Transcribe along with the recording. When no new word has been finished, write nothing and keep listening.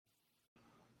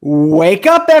Wake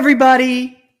up,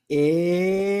 everybody. It's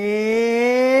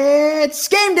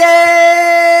game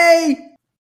day.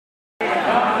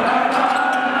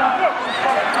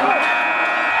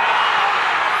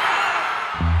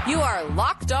 You are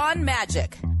Locked On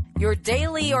Magic, your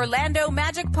daily Orlando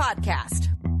Magic podcast,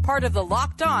 part of the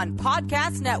Locked On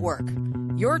Podcast Network,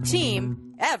 your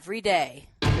team every day.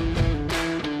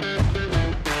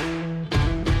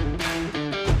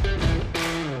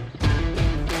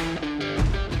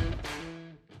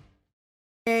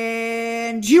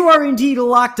 And you are indeed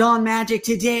Locked On Magic.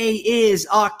 Today is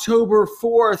October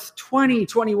 4th,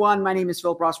 2021. My name is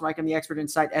Phil Rossmike. I'm the expert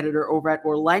insight editor over at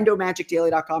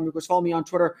OrlandoMagicDaily.com. You can follow me on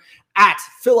Twitter at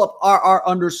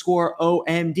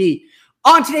PhilipRR_OMD.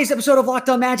 On today's episode of Locked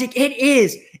On Magic, it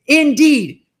is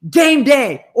indeed game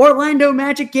day. Orlando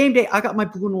Magic game day. I got my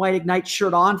blue and white Ignite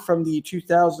shirt on from the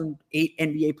 2008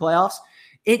 NBA playoffs.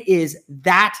 It is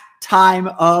that time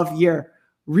of year.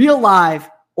 Real live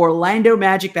Orlando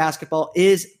Magic basketball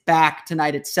is back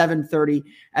tonight at 7:30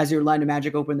 as the Orlando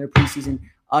Magic open their preseason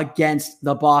against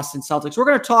the Boston Celtics. We're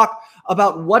going to talk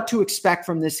about what to expect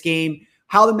from this game,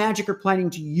 how the Magic are planning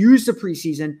to use the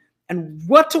preseason, and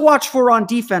what to watch for on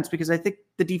defense, because I think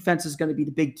the defense is going to be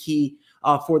the big key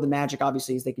for the Magic,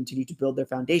 obviously, as they continue to build their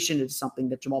foundation. It's something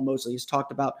that Jamal Mosley has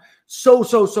talked about so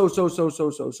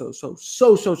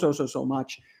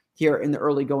much here in the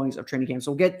early goings of training camp.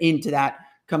 So we'll get into that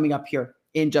coming up here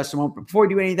in just a moment. But before we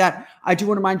do any of that, I do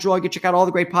want to remind you all, you can check out all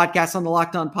the great podcasts on the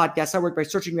Locked On Podcast Network by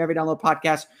searching every download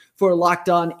podcast for Locked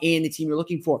On and the team you're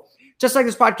looking for. Just like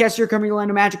this podcast here covering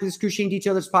Orlando Magic with excruciating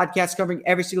detail, this podcast covering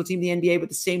every single team in the NBA with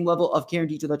the same level of care and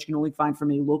detail that you can only find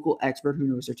from a local expert who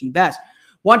knows their team best.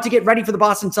 Want to get ready for the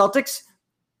Boston Celtics?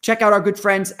 Check out our good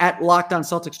friends at Locked On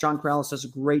Celtics. John Corrales does a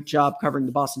great job covering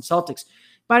the Boston Celtics.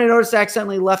 Might have noticed I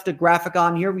accidentally left a graphic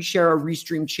on here. We share a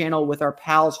restream channel with our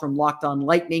pals from Locked On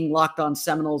Lightning, Locked On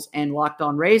Seminoles, and Locked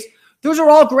On Rays. Those are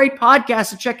all great podcasts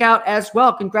to check out as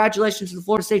well. Congratulations to the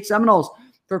Florida State Seminoles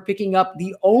for picking up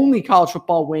the only college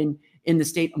football win in the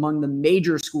state among the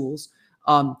major schools.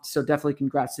 So definitely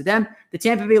congrats to them. The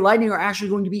Tampa Bay Lightning are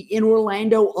actually going to be in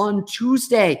Orlando on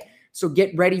Tuesday. So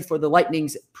get ready for the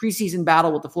Lightning's preseason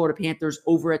battle with the Florida Panthers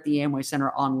over at the Amway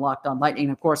Center on Locked On Lightning.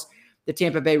 And of course, the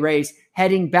Tampa Bay Rays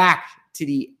heading back to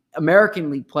the American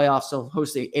League playoffs. They'll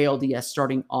host the ALDS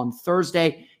starting on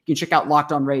Thursday. You can check out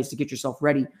Locked On Rays to get yourself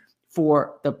ready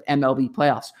for the MLB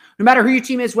playoffs. No matter who your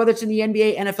team is, whether it's in the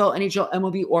NBA, NFL, NHL,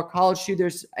 MLB, or college too,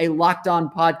 there's a Locked On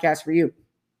podcast for you.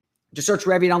 Just search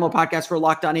for every download podcast for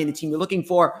Locked On and the team you're looking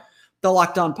for. The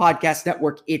Locked On Podcast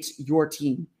Network. It's your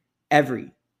team every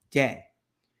day.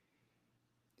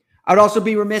 I would also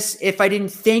be remiss if I didn't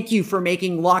thank you for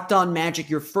making Locked On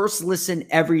Magic your first listen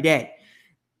every day.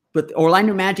 With the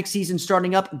Orlando Magic season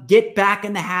starting up, get back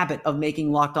in the habit of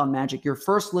making Locked On Magic your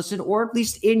first listen, or at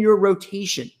least in your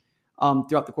rotation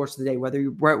throughout the course of the day. Whether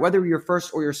you're your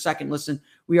first or your second listen,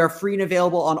 we are free and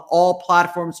available on all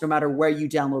platforms, no matter where you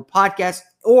download podcasts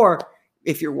or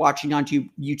if you're watching on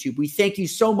YouTube. We thank you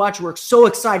so much. We're so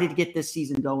excited to get this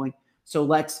season going. So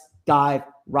let's dive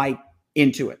right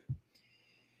into it.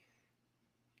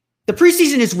 The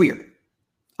preseason is weird.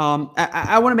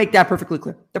 I want to make that perfectly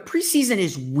clear. The preseason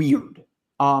is weird.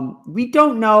 We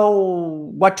don't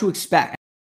know what to expect.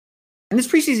 And this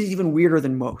preseason is even weirder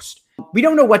than most. We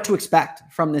don't know what to expect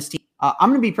from this team.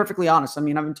 I'm going to be perfectly honest. I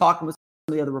mean, I've been talking with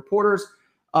some of the other reporters.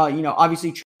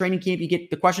 Obviously, training camp, you get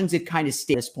the questions that kind of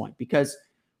stay at this point because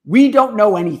we don't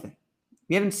know anything.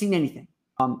 We haven't seen anything.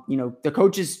 The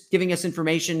coach is giving us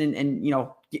information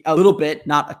and a little bit,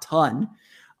 not a ton.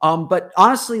 But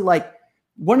honestly, like,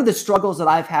 one of the struggles that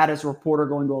I've had as a reporter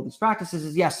going to all these practices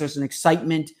is, yes, there's an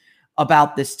excitement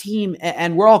about this team,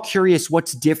 and we're all curious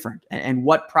what's different and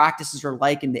what practices are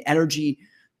like and the energy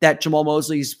that Jamal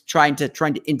Mosley is trying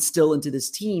to instill into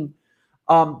this team.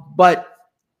 But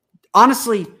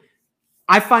honestly,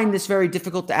 I find this very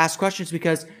difficult to ask questions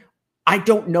because I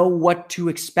don't know what to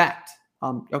expect.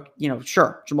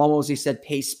 Sure, Jamal Mosley said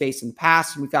pace, space in the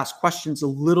past, and we've asked questions a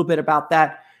little bit about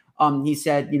that. He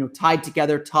said, tied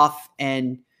together, tough,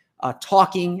 and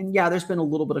talking. And yeah, there's been a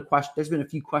little bit of question. There's been a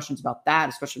few questions about that,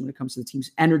 especially when it comes to the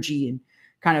team's energy and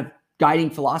kind of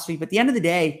guiding philosophy. But at the end of the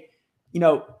day,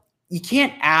 you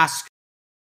can't ask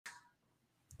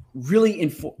really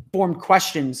informed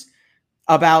questions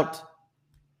about.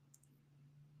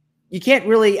 You can't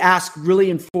really ask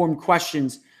really informed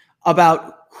questions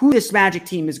about who this Magic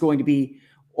team is going to be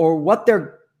or what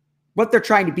they're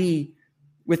trying to be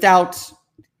without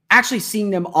actually seeing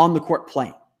them on the court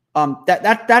playing.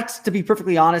 That's to be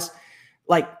perfectly honest.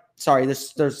 Like, sorry,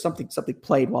 there's something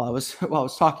played while I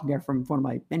was talking there from one of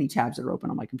my many tabs that are open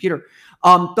on my computer.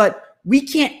 But we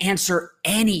can't answer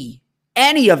any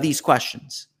of these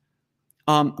questions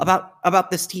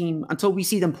about this team until we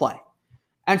see them play.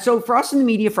 And so for us in the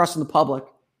media, for us in the public,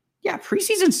 yeah,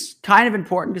 preseason's kind of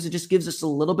important because it just gives us a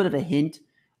little bit of a hint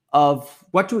of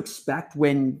what to expect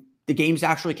when the games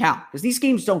actually count, because these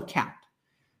games don't count.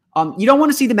 You don't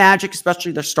want to see the Magic,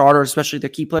 especially their starters, especially their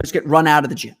key players, get run out of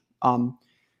the gym.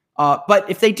 But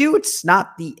if they do, it's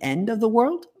not the end of the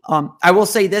world. I will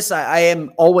say this: I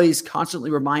am always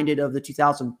constantly reminded of the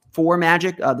 2004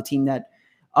 Magic, the team that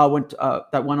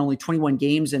won only 21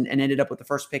 games and ended up with the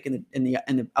first pick in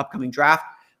the upcoming draft.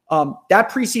 That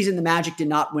preseason, the Magic did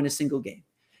not win a single game,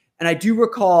 and I do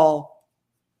recall,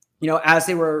 as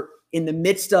they were in the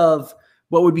midst of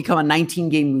what would become a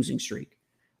 19-game losing streak.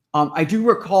 I do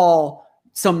recall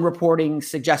some reporting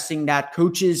suggesting that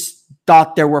coaches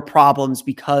thought there were problems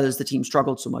because the team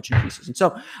struggled so much in preseason.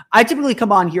 So I typically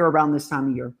come on here around this time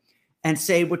of year and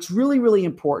say what's really, really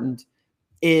important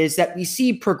is that we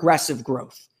see progressive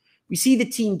growth. We see the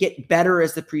team get better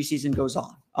as the preseason goes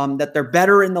on, that they're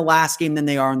better in the last game than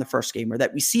they are in the first game, or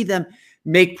that we see them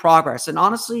make progress. And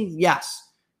honestly, yes,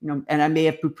 and I may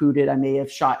have poo-pooed it. I may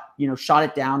have shot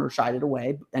it down or shied it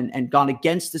away and gone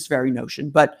against this very notion.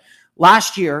 But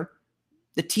last year,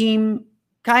 the team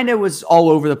kind of was all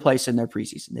over the place in their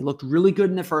preseason. They looked really good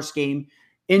in the first game.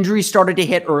 Injuries started to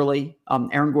hit early.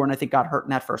 Aaron Gordon, I think, got hurt in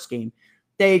that first game.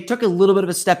 They took a little bit of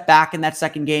a step back in that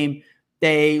second game.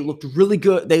 They looked really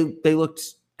good. They looked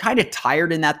kind of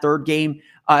tired in that third game.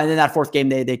 And then that fourth game,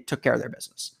 they took care of their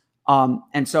business.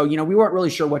 And so, we weren't really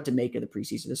sure what to make of the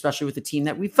preseason, especially with a team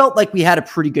that we felt like we had a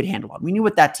pretty good handle on. We knew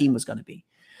what that team was going to be.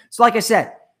 So like I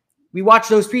said, we watch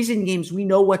those preseason games. We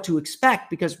know what to expect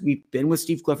because we've been with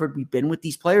Steve Clifford. We've been with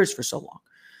these players for so long.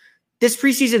 This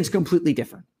preseason is completely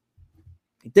different.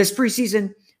 This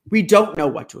preseason, we don't know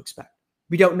what to expect.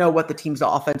 We don't know what the team's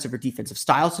offensive or defensive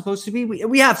style is supposed to be.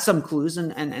 We have some clues,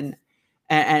 and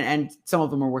some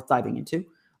of them are worth diving into.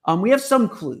 We have some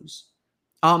clues,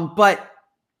 but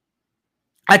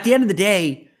at the end of the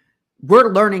day,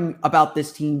 we're learning about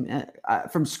this team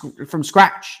from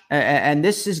scratch, and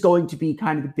this is going to be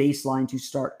kind of the baseline to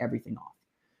start everything off.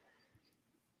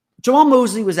 Jamal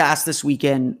Mosley was asked this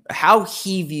weekend how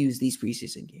he views these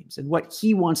preseason games and what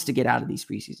he wants to get out of these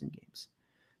preseason games.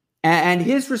 And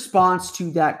his response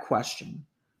to that question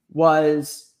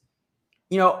was,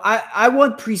 I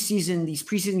want these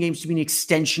preseason games to be an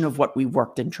extension of what we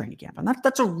worked in training camp. And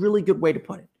that's a really good way to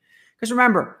put it. Because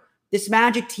remember, this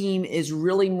Magic team is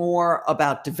really more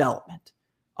about development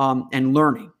and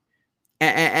learning.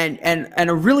 And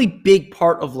a really big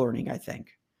part of learning, I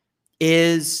think,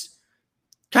 is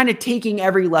kind of taking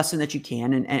every lesson that you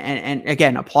can and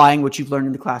again, applying what you've learned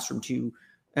in the classroom to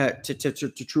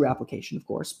true application, of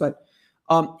course. But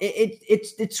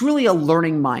it's really a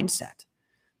learning mindset.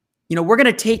 We're going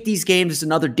to take these games as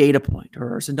another data point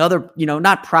or as another,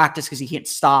 not practice because you can't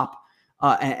stop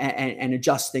and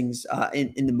adjust things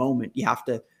in the moment. You have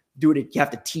to do it. You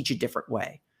have to teach a different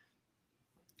way.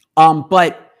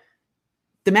 But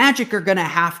the Magic are going to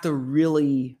have to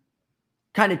really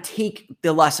kind of take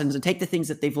the lessons and take the things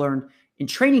that they've learned in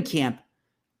training camp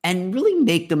and really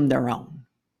make them their own.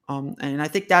 And I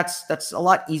think that's a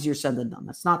lot easier said than done.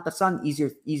 That's not an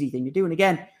easy thing to do. And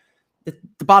again,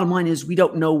 the bottom line is we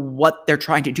don't know what they're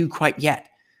trying to do quite yet.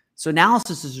 So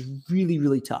analysis is really,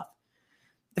 really tough.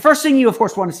 The first thing you, of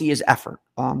course, want to see is effort.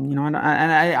 And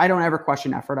I don't ever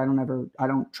question effort.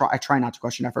 I try not to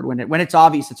question effort when it's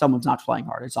obvious that someone's not playing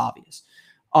hard. It's obvious.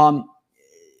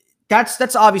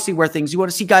 That's obviously where you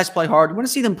want to see guys play hard. You want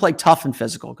to see them play tough and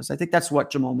physical, because I think that's what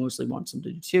Jamal Mosley wants them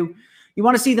to do too. You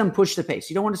want to see them push the pace.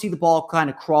 You don't want to see the ball kind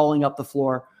of crawling up the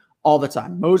floor all the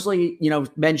time. Mosley,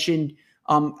 mentioned,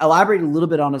 elaborated a little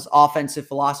bit on his offensive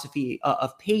philosophy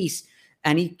of pace,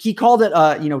 and he called it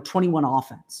 21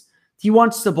 offense. He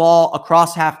wants the ball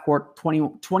across half court,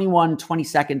 20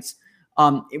 seconds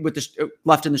with the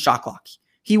left in the shot clock.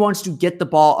 He wants to get the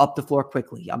ball up the floor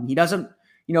quickly. He doesn't,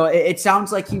 it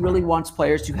sounds like he really wants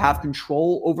players to have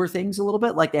control over things a little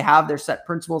bit, like they have their set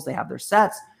principles, they have their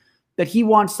sets, but he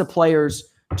wants the players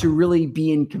to really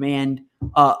be in command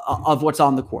of what's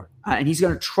on the court. And he's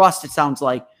going to trust, it sounds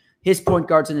like, his point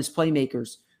guards and his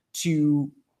playmakers to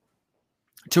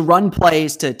run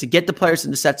plays, to get the players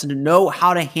into sets and to know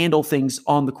how to handle things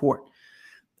on the court.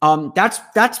 That's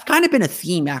kind of been a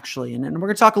theme, actually. And we're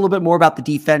going to talk a little bit more about the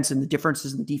defense and the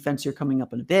differences in the defense here coming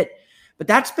up in a bit. But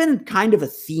that's been kind of a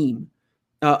theme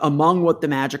among what the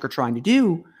Magic are trying to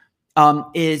do,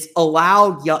 is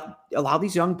allow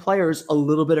these young players a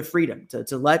little bit of freedom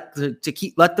to let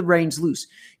the reins loose,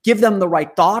 give them the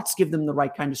right thoughts, give them the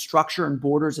right kind of structure and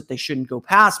borders that they shouldn't go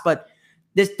past, but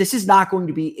This is not going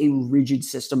to be a rigid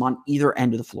system on either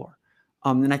end of the floor.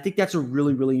 And I think that's a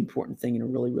really, really important thing and a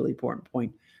really, really important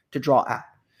point to draw out.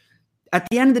 At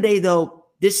the end of the day, though,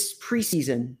 this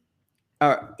preseason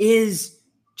is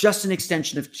just an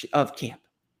extension of camp.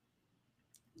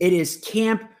 It is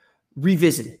camp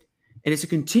revisited. It is a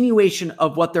continuation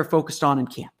of what they're focused on in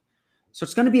camp. So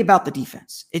it's going to be about the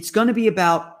defense. It's going to be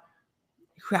about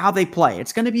how they play.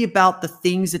 It's going to be about the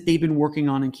things that they've been working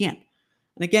on in camp.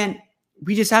 And again,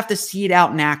 we just have to see it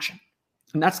out in action.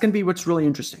 And that's going to be what's really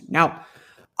interesting. Now,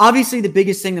 obviously, the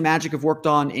biggest thing the Magic have worked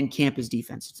on in camp is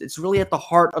defense. It's really at the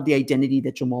heart of the identity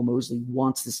that Jamal Mosley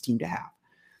wants this team to have.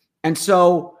 And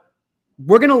so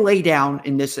we're going to lay down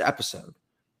in this episode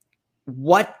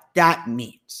what that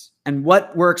means and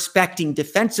what we're expecting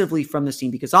defensively from this team.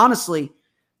 Because honestly,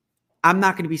 I'm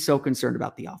not going to be so concerned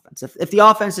about the offense. If the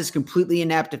offense is completely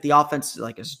inept, if the offense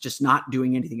is just not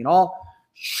doing anything at all,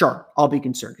 sure, I'll be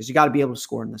concerned because you got to be able to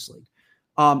score in this league.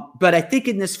 But I think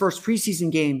in this first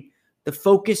preseason game, the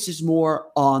focus is more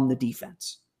on the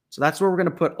defense. So that's where we're going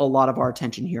to put a lot of our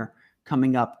attention here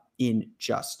coming up in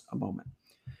just a moment.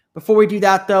 Before we do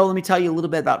that, though, let me tell you a little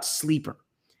bit about Sleeper.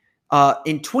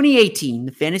 In 2018,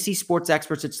 the fantasy sports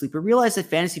experts at Sleeper realized that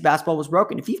fantasy basketball was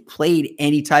broken. If you've played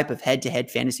any type of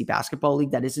head-to-head fantasy basketball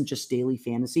league that isn't just daily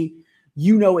fantasy,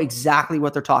 you know exactly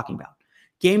what they're talking about.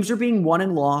 Games are being won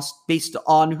and lost based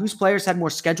on whose players had more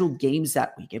scheduled games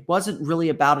that week. It wasn't really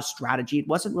about a strategy. It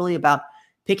wasn't really about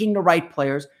picking the right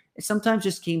players. It sometimes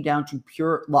just came down to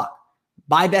pure luck.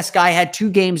 My best guy had 2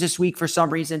 games this week for some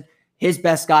reason. His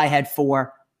best guy had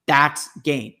 4. That's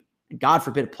game. And God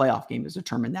forbid a playoff game is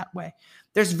determined that way.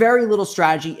 There's very little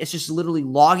strategy. It's just literally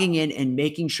logging in and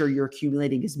making sure you're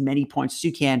accumulating as many points as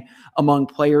you can among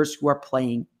players who are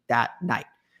playing that night.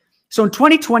 So in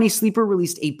 2020, Sleeper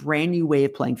released a brand new way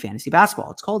of playing fantasy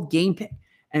basketball. It's called Game Pick,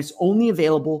 and it's only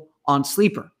available on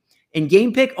Sleeper. In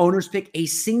Game Pick, owners pick a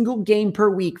single game per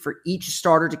week for each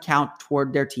starter to count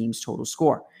toward their team's total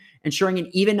score, ensuring an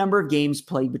even number of games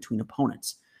played between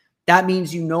opponents. That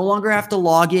means you no longer have to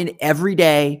log in every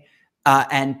day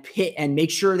and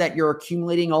make sure that you're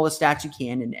accumulating all the stats you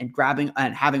can and grabbing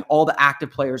and having all the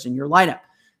active players in your lineup.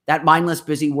 That mindless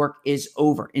busy work is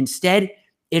over. Instead,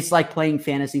 it's like playing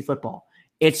fantasy football.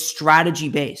 It's strategy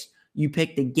based. You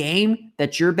pick the game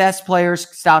that your best players'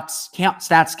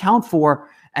 stats count for,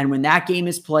 and when that game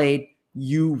is played,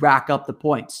 you rack up the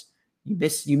points. You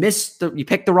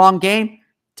pick the wrong game,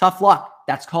 tough luck.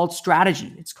 That's called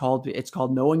strategy. It's called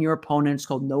knowing your opponent. It's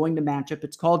called knowing the matchup.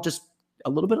 It's called just a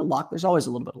little bit of luck. There's always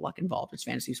a little bit of luck involved. It's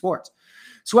fantasy sports.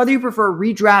 So whether you prefer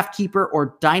redraft, keeper,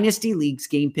 or dynasty leagues,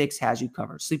 Game Picks has you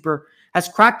covered. Sleeper has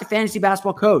cracked the fantasy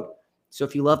basketball code. So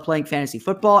if you love playing fantasy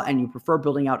football and you prefer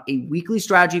building out a weekly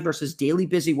strategy versus daily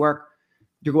busy work,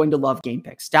 you're going to love Game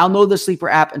Picks. Download the Sleeper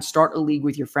app and start a league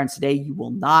with your friends today. You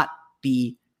will not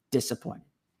be disappointed.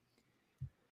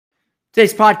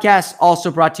 Today's podcast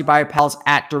also brought to you by our pals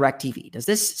at DirecTV. Does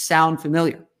this sound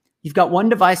familiar? You've got one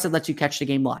device that lets you catch the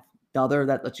game live, the other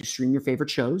that lets you stream your favorite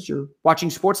shows. You're watching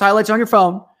sports highlights on your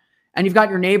phone, and you've got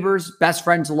your neighbor's best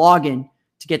friend's login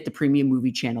to get the premium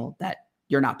movie channel that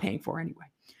you're not paying for anyway.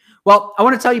 Well, I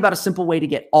want to tell you about a simple way to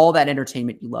get all that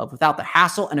entertainment you love without the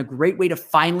hassle and a great way to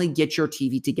finally get your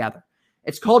TV together.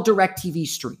 It's called DirecTV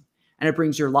Stream, and it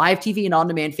brings your live TV and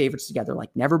on-demand favorites together like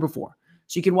never before.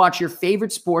 So you can watch your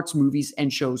favorite sports, movies,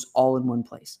 and shows all in one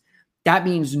place. That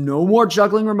means no more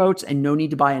juggling remotes and no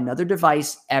need to buy another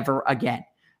device ever again.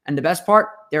 And the best part,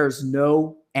 there is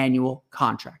no annual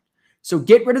contract. So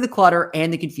get rid of the clutter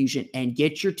and the confusion and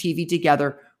get your TV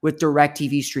together with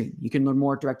DirecTV Stream. You can learn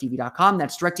more at directtv.com.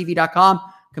 That's directtv.com.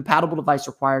 Compatible device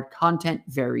required. Content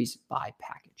varies by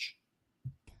package.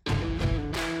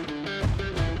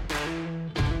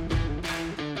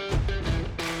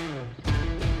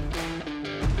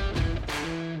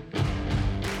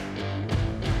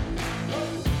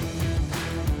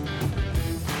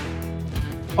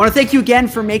 I want to thank you again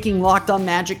for making Locked On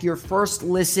Magic your first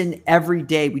listen every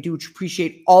day. We do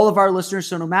appreciate all of our listeners.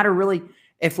 So no matter really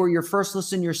if we're your first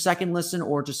listen, your second listen,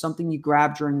 or just something you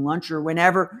grab during lunch or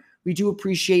whenever, we do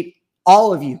appreciate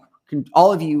all of you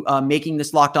making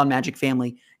this Locked On Magic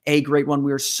family a great one.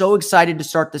 We are so excited to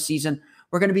start the season.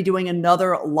 We're going to be doing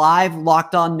another live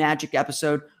Locked On Magic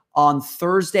episode on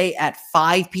Thursday at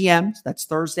 5 p.m. So that's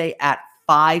Thursday at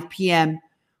 5 p.m.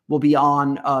 We'll be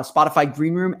on Spotify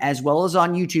Green Room as well as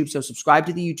on YouTube. So subscribe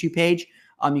to the YouTube page.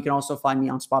 You can also find me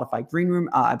on Spotify Green Room.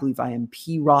 I believe I am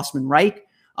P. Rossman Reich.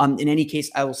 In any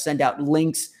case, I will send out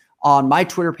links on my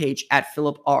Twitter page at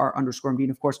 @PhilipR_Bean.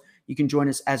 Of course, you can join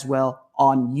us as well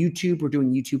on YouTube. We're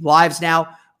doing YouTube lives now.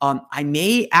 I'm going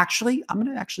to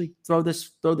actually throw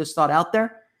this thought out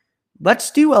there.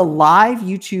 let's do a live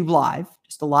YouTube live,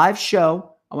 just a live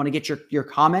show. I want to get your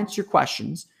comments, your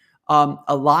questions.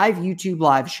 A live YouTube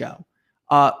live show,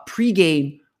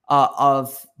 pregame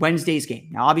of Wednesday's game.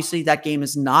 Now, obviously, that game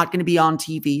is not going to be on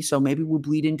TV, so maybe we'll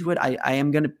bleed into it.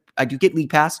 I do get League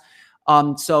Pass,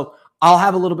 so I'll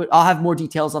have more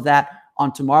details of that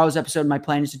on tomorrow's episode. My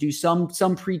plan is to do some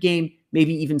pregame,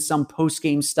 maybe even some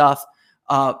postgame stuff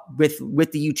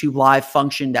with the YouTube live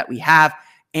function that we have.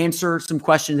 Answer some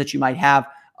questions that you might have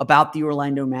about the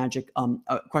Orlando Magic,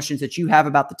 questions that you have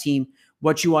about the team,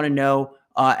 what you want to know,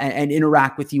 and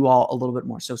interact with you all a little bit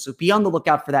more. So be on the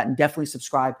lookout for that, and definitely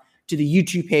subscribe to the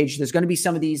YouTube page. There's going to be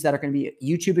some of these that are going to be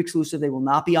YouTube exclusive. They will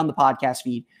not be on the podcast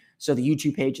feed. So the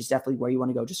YouTube page is definitely where you want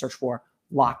to go. Just search for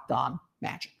Locked On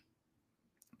Magic.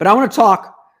 But I want to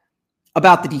talk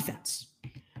about the defense.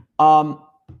 We're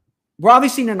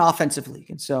obviously in an offensive league.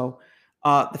 And so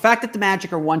the fact that the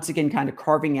Magic are once again kind of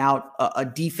carving out a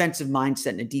defensive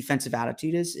mindset and a defensive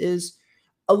attitude is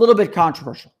a little bit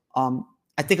controversial.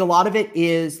 I think a lot of it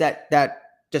is that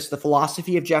just the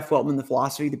philosophy of Jeff Weltman, the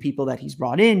philosophy of the people that he's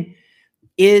brought in,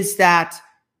 is that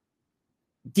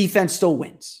defense still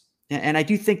wins. And I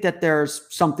do think that there's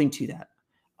something to that.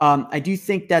 I do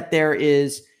think that there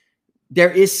is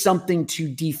something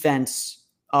to defense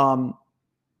winning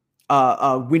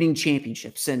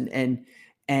championships and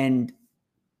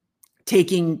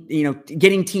taking,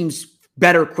 getting teams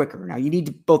better quicker. Now, you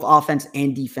need both offense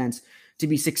and defense to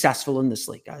be successful in this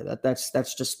league.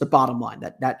 That's just the bottom line.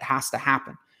 That has to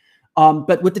happen.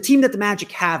 But with the team that the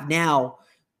Magic have now,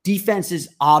 defense is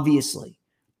obviously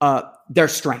their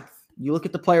strength. You look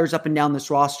at the players up and down this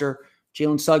roster.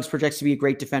 Jalen Suggs projects to be a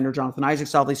great defender. Jonathan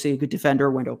Isaac's obviously a good defender.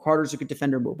 Wendell Carter's a good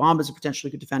defender. Mo Bamba's a potentially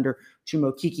good defender.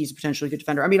 Chuma Okeke's a potentially good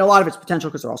defender. I mean, a lot of it's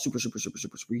potential because they're all super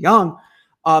young.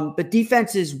 But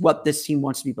defense is what this team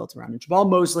wants to be built around. And Jamal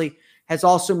Mosley has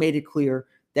also made it clear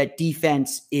that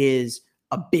defense is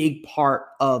a big part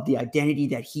of the identity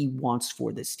that he wants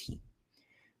for this team.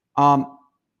 And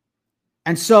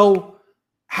so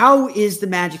how is the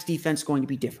Magic's defense going to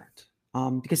be different?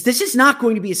 Because this is not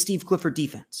going to be a Steve Clifford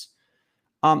defense.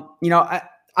 I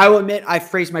will admit I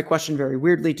phrased my question very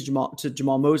weirdly to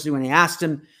Jamal Mosley when I asked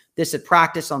him this at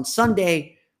practice on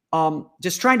Sunday,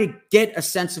 just trying to get a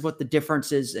sense of what the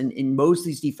difference is in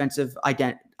Mosley's defensive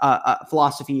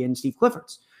philosophy and Steve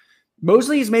Clifford's.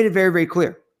 Mosley has made it very, very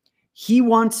clear. He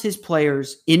wants his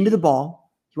players into the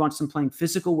ball. He wants them playing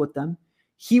physical with them.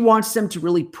 He wants them to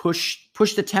really push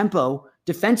the tempo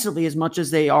defensively as much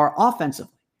as they are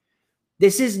offensively.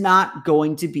 This is not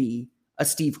going to be a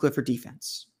Steve Clifford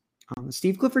defense. The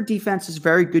Steve Clifford defense is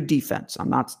very good defense. I'm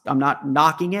not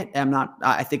knocking it.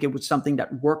 I think it was something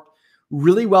that worked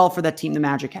really well for that team the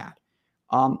Magic had.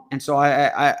 And so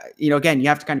again, you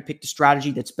have to kind of pick the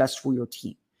strategy that's best for your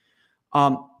team.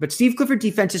 But Steve Clifford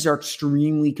defenses are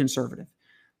extremely conservative.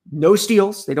 No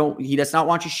steals. He does not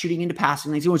want you shooting into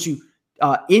passing lanes. He wants you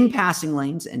in passing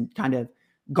lanes and kind of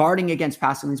guarding against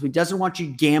passing lanes. But he doesn't want you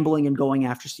gambling and going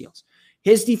after steals.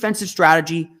 His defensive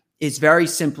strategy is very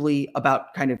simply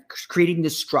about kind of creating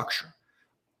this structure.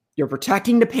 You're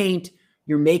protecting the paint.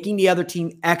 You're making the other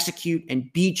team execute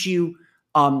and beat you,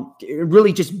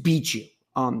 really just beat you.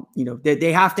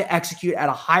 They have to execute at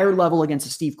a higher level against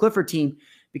a Steve Clifford team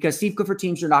because Steve Clifford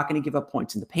teams are not going to give up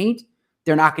points in the paint.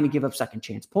 They're not going to give up second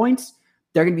chance points.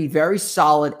 They're going to be very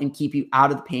solid and keep you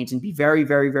out of the paint and be very,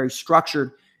 very, very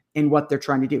structured in what they're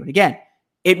trying to do. And again,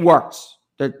 it works.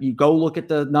 That you go look at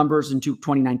the numbers in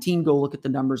 2019, go look at the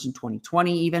numbers in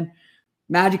 2020 even.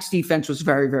 Magic's defense was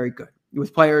very, very good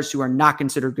with players who are not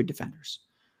considered good defenders.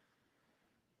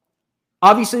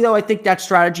 Obviously, though, I think that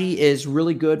strategy is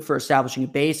really good for establishing a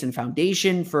base and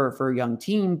foundation for a young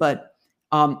team, but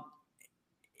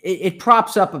it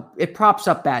props up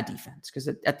bad defense because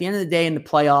at the end of the day in the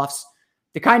playoffs,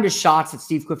 the kind of shots that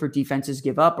Steve Clifford defenses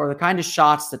give up are the kind of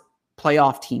shots that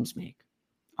playoff teams make.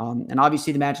 And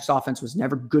obviously the Magic's offense was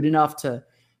never good enough to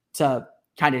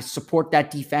kind of support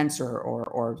that defense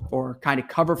or kind of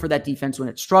cover for that defense when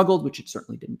it struggled, which it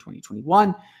certainly did in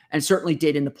 2021 and certainly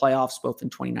did in the playoffs, both in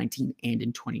 2019 and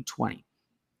in 2020.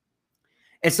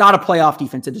 It's not a playoff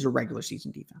defense. It is a regular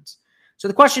season defense. So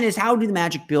the question is, how do the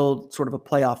Magic build sort of a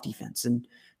playoff defense? And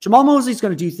Jamal Mosley is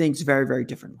going to do things very, very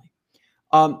differently.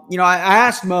 I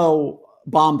asked Mo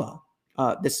Bamba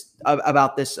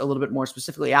about this a little bit more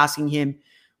specifically, asking him,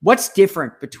 what's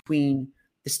different between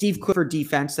the Steve Clifford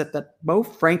defense that Mo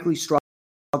frankly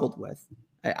struggled with?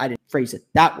 I didn't phrase it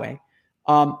that way.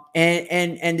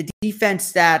 And the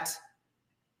defense that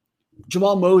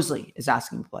Jamal Mosley is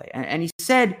asking to play. And he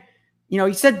said, he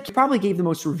probably gave the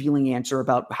most revealing answer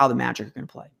about how the Magic are going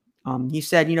to play. He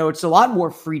said, it's a lot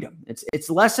more freedom. It's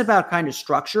less about kind of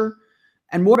structure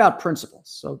and more about principles.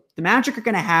 So the Magic are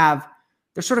going to have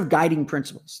their sort of guiding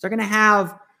principles. They're going to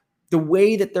have the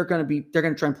way that they're going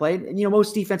to try and play it. And,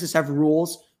 most defenses have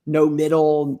rules, no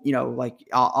middle, like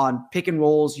on pick and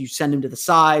rolls, you send them to the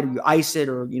side, or you ice it,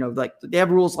 or, like they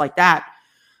have rules like that.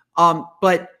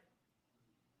 But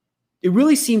it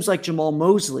really seems like Jamahl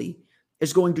Mosley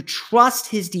is going to trust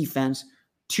his defense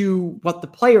to what the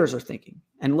players are thinking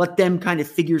and let them kind of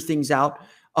figure things out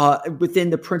within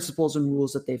the principles and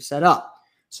rules that they've set up.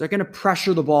 So they're going to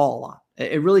pressure the ball a lot.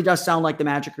 It really does sound like the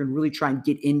Magic are going to really try and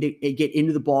get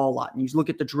into the ball a lot. And you look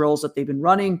at the drills that they've been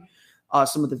running,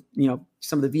 some of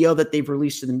the VO that they've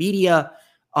released to the media.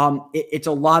 It's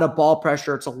a lot of ball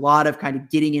pressure. It's a lot of kind of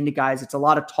getting into guys. It's a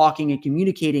lot of talking and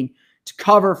communicating to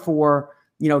cover for,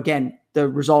 again, the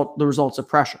results of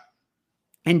pressure.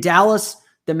 In Dallas,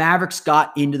 the Mavericks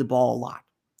got into the ball a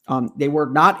lot. They were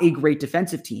not a great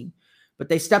defensive team, but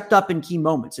they stepped up in key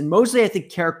moments. And Mosley, I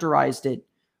think, characterized it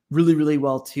really, really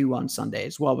well too on Sunday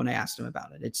as well when I asked him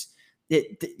about it.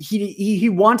 He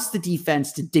wants the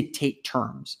defense to dictate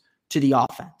terms to the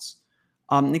offense.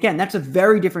 Again, that's a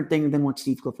very different thing than what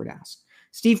Steve Clifford asked.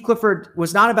 Steve Clifford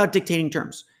was not about dictating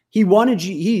terms. He wanted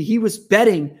you. He was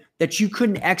betting that you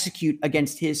couldn't execute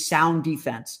against his sound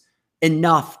defense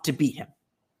enough to beat him.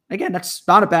 Again, that's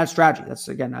not a bad strategy. That's,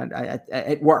 again,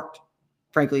 it worked.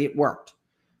 Frankly, it worked.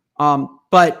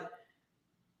 But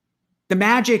the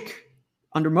Magic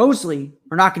under Mosley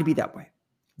are not going to be that way.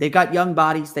 They've got young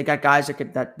bodies. They got guys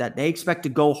that they expect to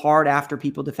go hard after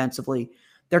people defensively.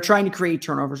 They're trying to create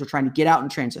turnovers. They're trying to get out in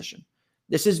transition.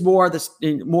 This is more of the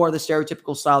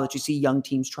stereotypical style that you see young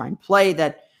teams try and play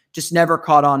that just never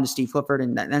caught on to Steve Clifford.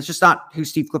 And that's just not who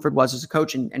Steve Clifford was as a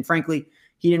coach. And frankly,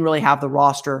 he didn't really have the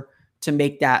roster to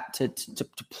make that, to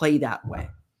play that way.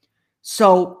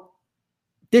 So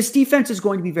this defense is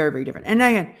going to be very, very different. And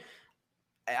again,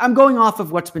 I'm going off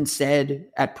of what's been said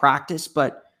at practice,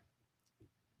 but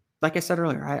like I said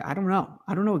earlier, I don't know.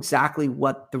 I don't know exactly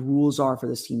what the rules are for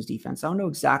this team's defense. I don't know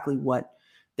exactly what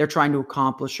they're trying to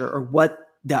accomplish or what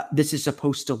this is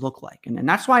supposed to look like. And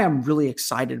that's why I'm really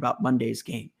excited about Monday's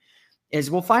game, is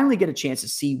we'll finally get a chance to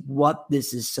see what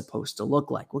this is supposed to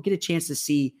look like. We'll get a chance to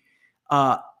see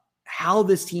how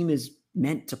this team is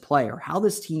meant to play or how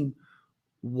this team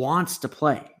wants to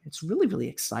play. It's really, really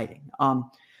exciting.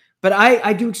 But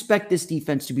I do expect this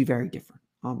defense to be very different.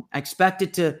 I expect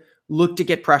it to look to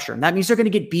get pressure. And that means they're going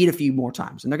to get beat a few more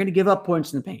times. And they're going to give up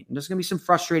points in the paint. And there's going to be some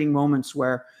frustrating moments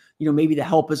where, maybe the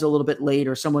help is a little bit late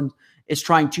or someone is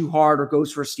trying too hard or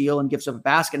goes for a steal and gives up a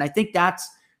basket. And I think that's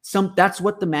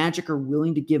what the Magic are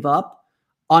willing to give up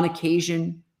on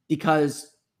occasion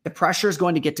because the pressure is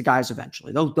going to get to guys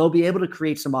eventually. They'll be able to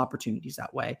create some opportunities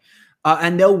that way.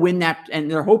 And they'll win that.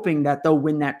 And they're hoping that they'll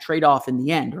win that trade-off in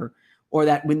the end or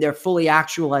that when they're fully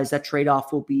actualized, that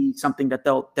trade-off will be something that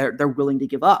they're willing to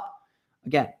give up.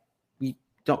 Again, we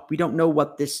don't know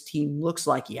what this team looks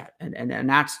like yet. And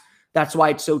that's why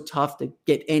it's so tough to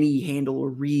get any handle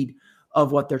or read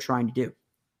of what they're trying to do.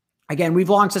 Again, we've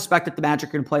long suspected the Magic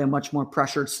are going to play a much more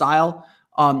pressured style,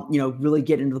 really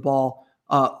get into the ball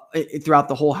throughout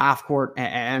the whole half court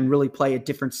and really play a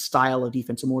different style of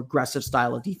defense, a more aggressive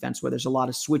style of defense where there's a lot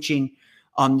of switching.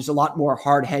 There's a lot more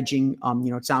hard hedging.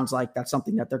 It sounds like that's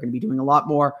something that they're going to be doing a lot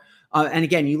more. And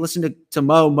again, you listen to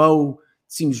Mo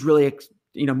seemed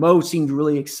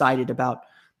really excited about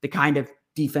the kind of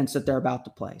defense that they're about to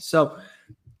play. So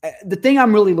the thing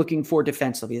I'm really looking for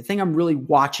defensively, the thing I'm really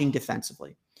watching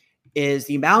defensively is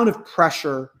the amount of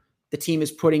pressure the team is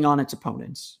putting on its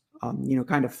opponents.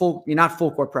 Kind of not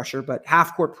full court pressure, but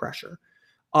half court pressure.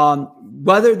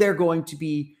 Whether they're going to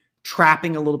be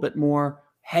trapping a little bit more,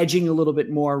 hedging a little bit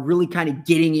more, really kind of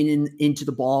getting into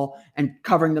the ball and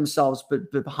covering themselves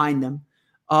behind them.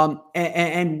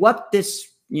 And what this,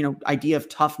 idea of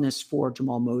toughness for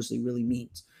Jamahl Mosley really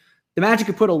means. The Magic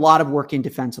could put a lot of work in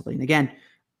defensively. And again,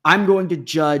 I'm going to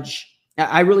judge.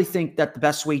 I really think that the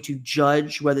best way to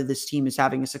judge whether this team is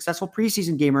having a successful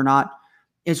preseason game or not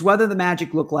is whether the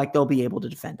Magic look like they'll be able to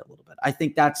defend a little bit. I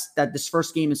think that this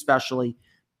first game especially,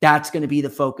 that's going to be the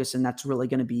focus, and that's really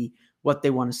going to be what they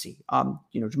want to see.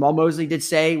 Jamahl Mosley did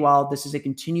say, while this is a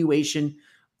continuation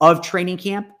of training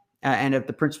camp and of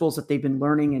the principles that they've been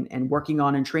learning and working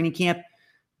on in training camp,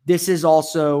 this is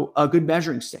also a good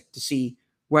measuring stick to see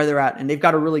where they're at. And they've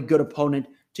got a really good opponent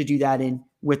to do that in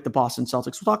with the Boston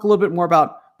Celtics. We'll talk a little bit more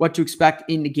about what to expect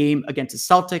in the game against the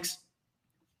Celtics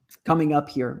coming up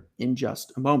here in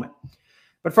just a moment.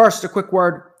 But first, a quick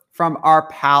word from our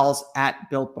pals at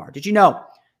Built Bar. Did you know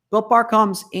Built Bar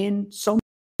comes in so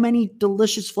many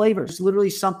delicious flavors. There's literally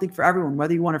something for everyone,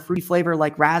 whether you want a fruity flavor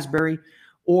like raspberry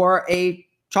or a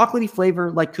chocolatey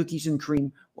flavor like cookies and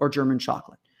cream or German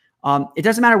chocolate. It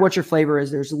doesn't matter what your flavor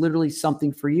is. There's literally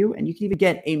something for you. And you can even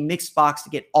get a mixed box to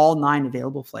get all 9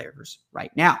 available flavors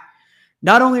right now.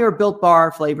 Not only are Built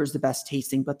Bar flavors the best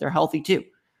tasting, but they're healthy too.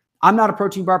 I'm not a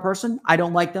protein bar person. I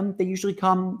don't like them. They usually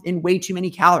come in way too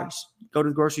many calories. Go to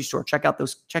the grocery store, check out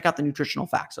the nutritional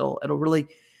facts. It'll really,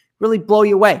 really blow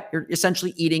you away. You're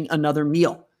essentially eating another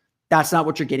meal. That's not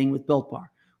what you're getting with Built Bar.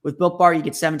 With Built Bar, you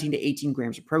get 17 to 18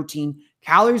 grams of protein,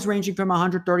 calories ranging from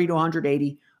 130 to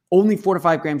 180, only 4 to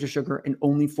 5 grams of sugar, and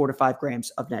only 4 to 5 grams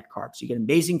of net carbs. You get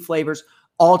amazing flavors,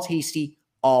 all tasty,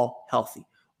 all healthy.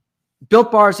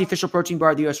 Built Bar is the official protein bar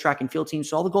of the U.S. track and field team,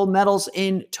 so all the gold medals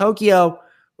in Tokyo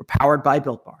were powered by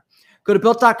Built Bar. Go to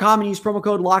Built.com and use promo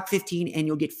code LOCK15 and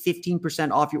you'll get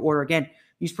 15% off your order. Again,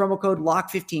 use promo code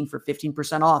LOCK15 for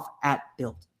 15% off at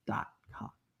Built.com.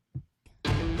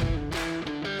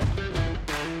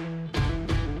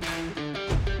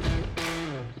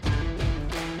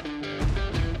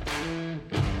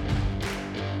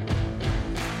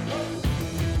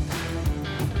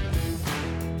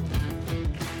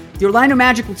 The Orlando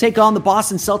Magic will take on the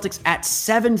Boston Celtics at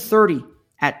 7:30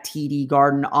 at TD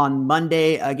Garden on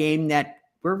Monday, a game that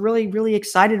we're really, really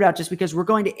excited about just because we're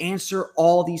going to answer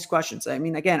all these questions. I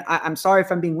mean, again, I'm sorry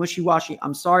if I'm being wishy-washy.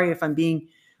 I'm sorry if I'm being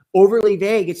overly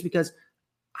vague. It's because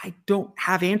I don't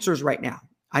have answers right now.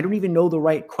 I don't even know the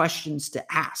right questions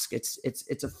to ask. It's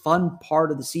a fun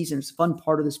part of the season. It's a fun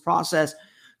part of this process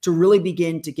to really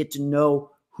begin to get to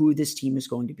know who this team is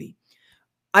going to be.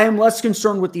 I am less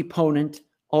concerned with the opponent,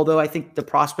 although I think the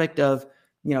prospect of,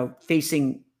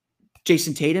 facing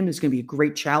Jason Tatum is going to be a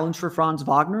great challenge for Franz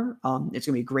Wagner. It's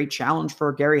going to be a great challenge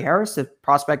for Gary Harris. The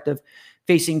prospect of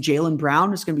facing Jaylen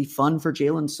Brown is going to be fun for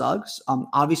Jalen Suggs.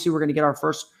 Obviously, we're going to get our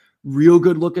first real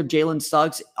good look of Jalen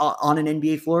Suggs on an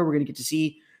NBA floor. We're going to get to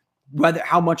see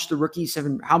how much the rookies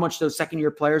how much those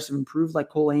second-year players have improved, like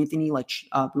Cole Anthony, like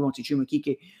we won't see Chuma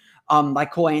Kike,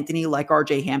 like Cole Anthony, like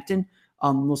RJ Hampton.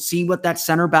 We'll see what that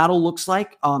center battle looks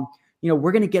like.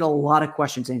 We're going to get a lot of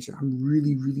questions answered. I'm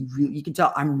really, really, really, you can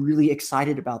tell I'm really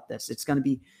excited about this. It's going to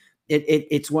be,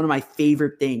 it's one of my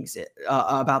favorite things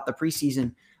about the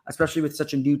preseason, especially with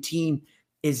such a new team,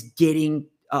 is getting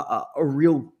a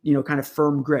real, kind of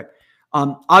firm grip.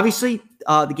 Obviously,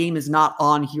 the game is not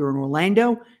on here in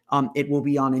Orlando. It will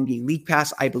be on NBA League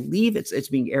Pass. I believe it's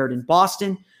being aired in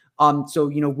Boston. So,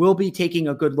 we'll be taking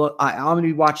a good look. I'm going to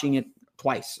be watching it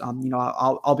twice.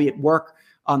 I'll be at work.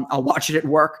 I'll watch it at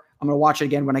work. I'm going to watch it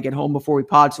again when I get home before we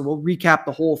pod. So we'll recap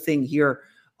the whole thing here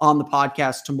on the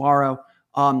podcast tomorrow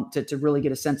to really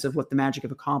get a sense of what the Magic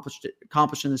have accomplished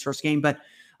in this first game. But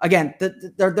again,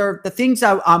 the things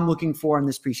I'm looking for in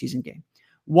this preseason game.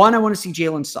 One, I want to see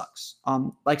Jalen Suggs.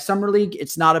 Like Summer League,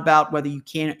 it's not about whether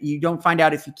you don't find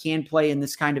out if you can play in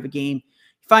this kind of a game.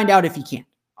 You find out if you can.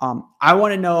 I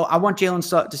want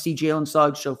to see Jalen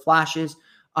Suggs show flashes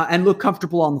and look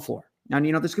comfortable on the floor. Now,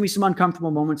 there's going to be some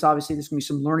uncomfortable moments. Obviously, there's going to be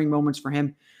some learning moments for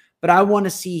him. But I want to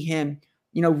see him,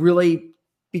 really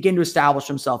begin to establish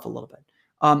himself a little bit.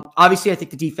 Obviously, I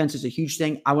think the defense is a huge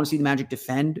thing. I want to see the Magic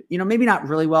defend, maybe not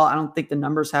really well. I don't think the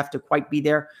numbers have to quite be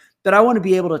there. But I want to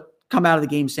be able to come out of the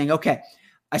game saying, okay,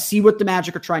 I see what the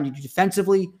Magic are trying to do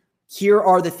defensively. Here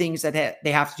are the things that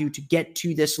they have to do to get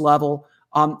to this level.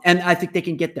 And I think they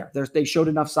can get there. They showed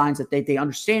enough signs that they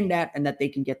understand that and that they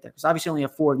can get there. Because obviously only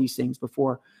have 4 of these things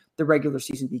before the regular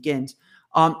season begins.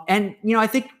 I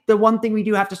think the one thing we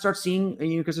do have to start seeing,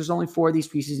 because there's only 4 of these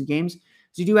preseason games, is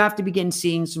you do have to begin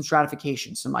seeing some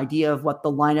stratification, some idea of what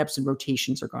the lineups and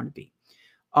rotations are going to be.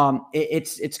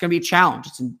 It's going to be a challenge.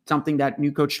 It's something that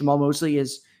new coach Jamal Mosley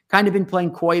has kind of been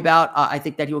playing coy about. I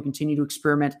think that he will continue to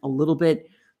experiment a little bit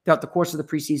throughout the course of the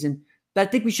preseason. But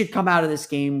I think we should come out of this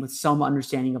game with some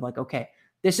understanding of okay,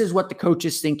 this is what the coach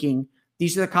is thinking.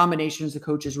 These are the combinations the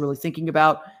coach is really thinking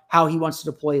about, how he wants to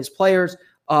deploy his players.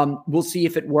 We'll see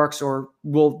if it works, or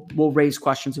we'll raise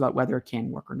questions about whether it can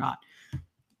work or not.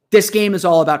 This game is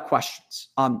all about questions.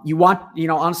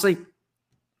 Honestly,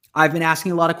 I've been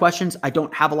asking a lot of questions. I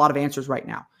don't have a lot of answers right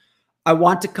now. I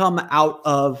want to come out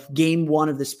of game 1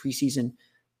 of this preseason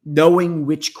knowing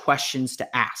which questions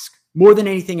to ask. More than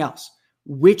anything else,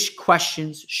 which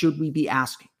questions should we be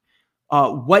asking?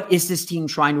 What is this team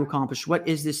trying to accomplish? What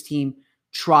is this team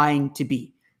trying to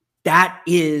be? That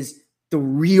is the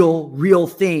real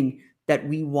thing that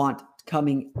we want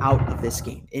coming out of this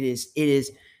game. It's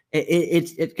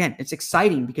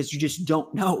exciting because you just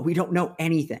don't know. We don't know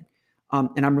anything.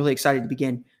 And I'm really excited to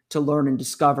begin to learn and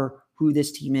discover who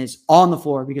this team is on the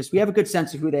floor, because we have a good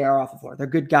sense of who they are off the floor. They're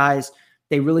good guys.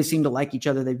 They really seem to like each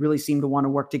other. They really seem to want to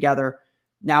work together.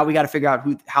 Now we got to figure out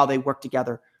how they work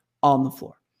together on the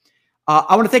floor.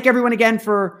 I want to thank everyone again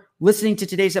for listening to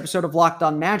today's episode of Locked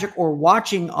On Magic or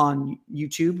watching on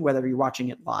YouTube, whether you're watching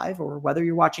it live or whether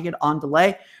you're watching it on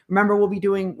delay. Remember, we'll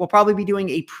probably be doing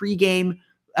a pregame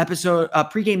episode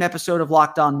of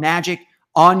Locked On Magic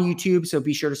on YouTube. So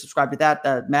be sure to subscribe to that.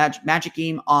 The Magic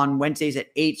game on Wednesdays at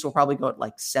 8. So we'll probably go at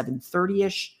like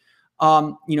 7:30-ish.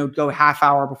 Go half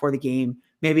hour before the game,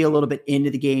 maybe a little bit into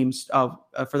the games for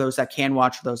those that can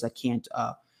watch, for those that can't.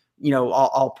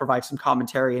 I'll provide some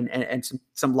commentary and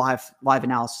some live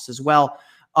analysis as well.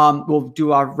 We'll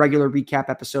do our regular recap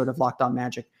episode of Locked On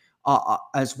Magic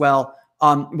as well.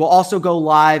 We'll also go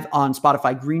live on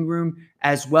Spotify Green Room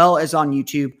as well as on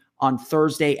YouTube on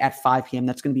Thursday at 5 p.m.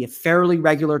 That's going to be a fairly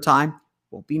regular time.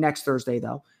 Won't be next Thursday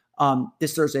though.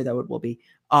 This Thursday though it will be.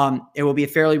 It will be a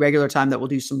fairly regular time that we'll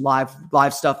do some live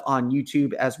stuff on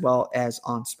YouTube as well as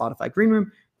on Spotify Green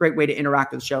Room. Great way to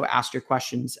interact with the show, ask your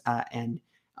questions, and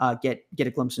get a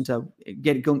glimpse into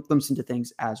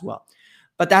things as well.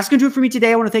 But that's going to do it for me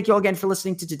today. I want to thank you all again for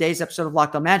listening to today's episode of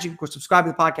Locked On Magic. Of course, subscribe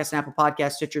to the podcast on Apple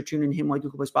Podcasts, Stitcher, TuneIn, Himalaya,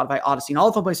 Google Play, Spotify, Odyssey, and all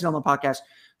the fun places on the podcast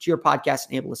to your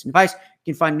podcast-enabled listening device.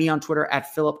 You can find me on Twitter at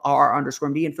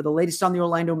PhilipRR_MD. And for the latest on the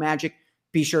Orlando Magic,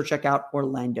 be sure to check out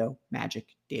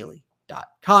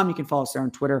OrlandoMagicDaily.com. You can follow us there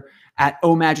on Twitter at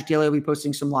OMagicDaily. I'll be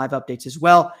posting some live updates as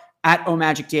well at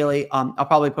OMagicDaily. I'll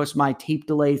probably post my tape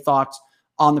delay thoughts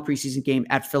on the preseason game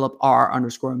at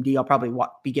PhilipRR_MD. I'll probably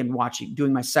begin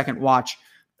doing my second watch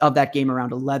of that game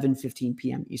around 11:15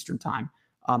 p.m. Eastern time.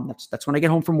 That's when I get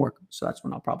home from work. So that's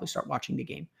when I'll probably start watching the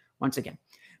game once again.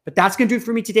 But that's going to do it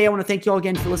for me today. I want to thank you all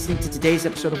again for listening to today's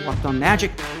episode of Locked On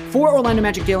Magic. For Orlando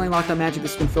Magic Daily and Locked On Magic,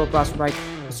 this has been Philip Rossman-Reich.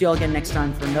 We'll see you all again next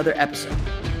time for another episode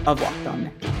of Locked On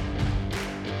Magic.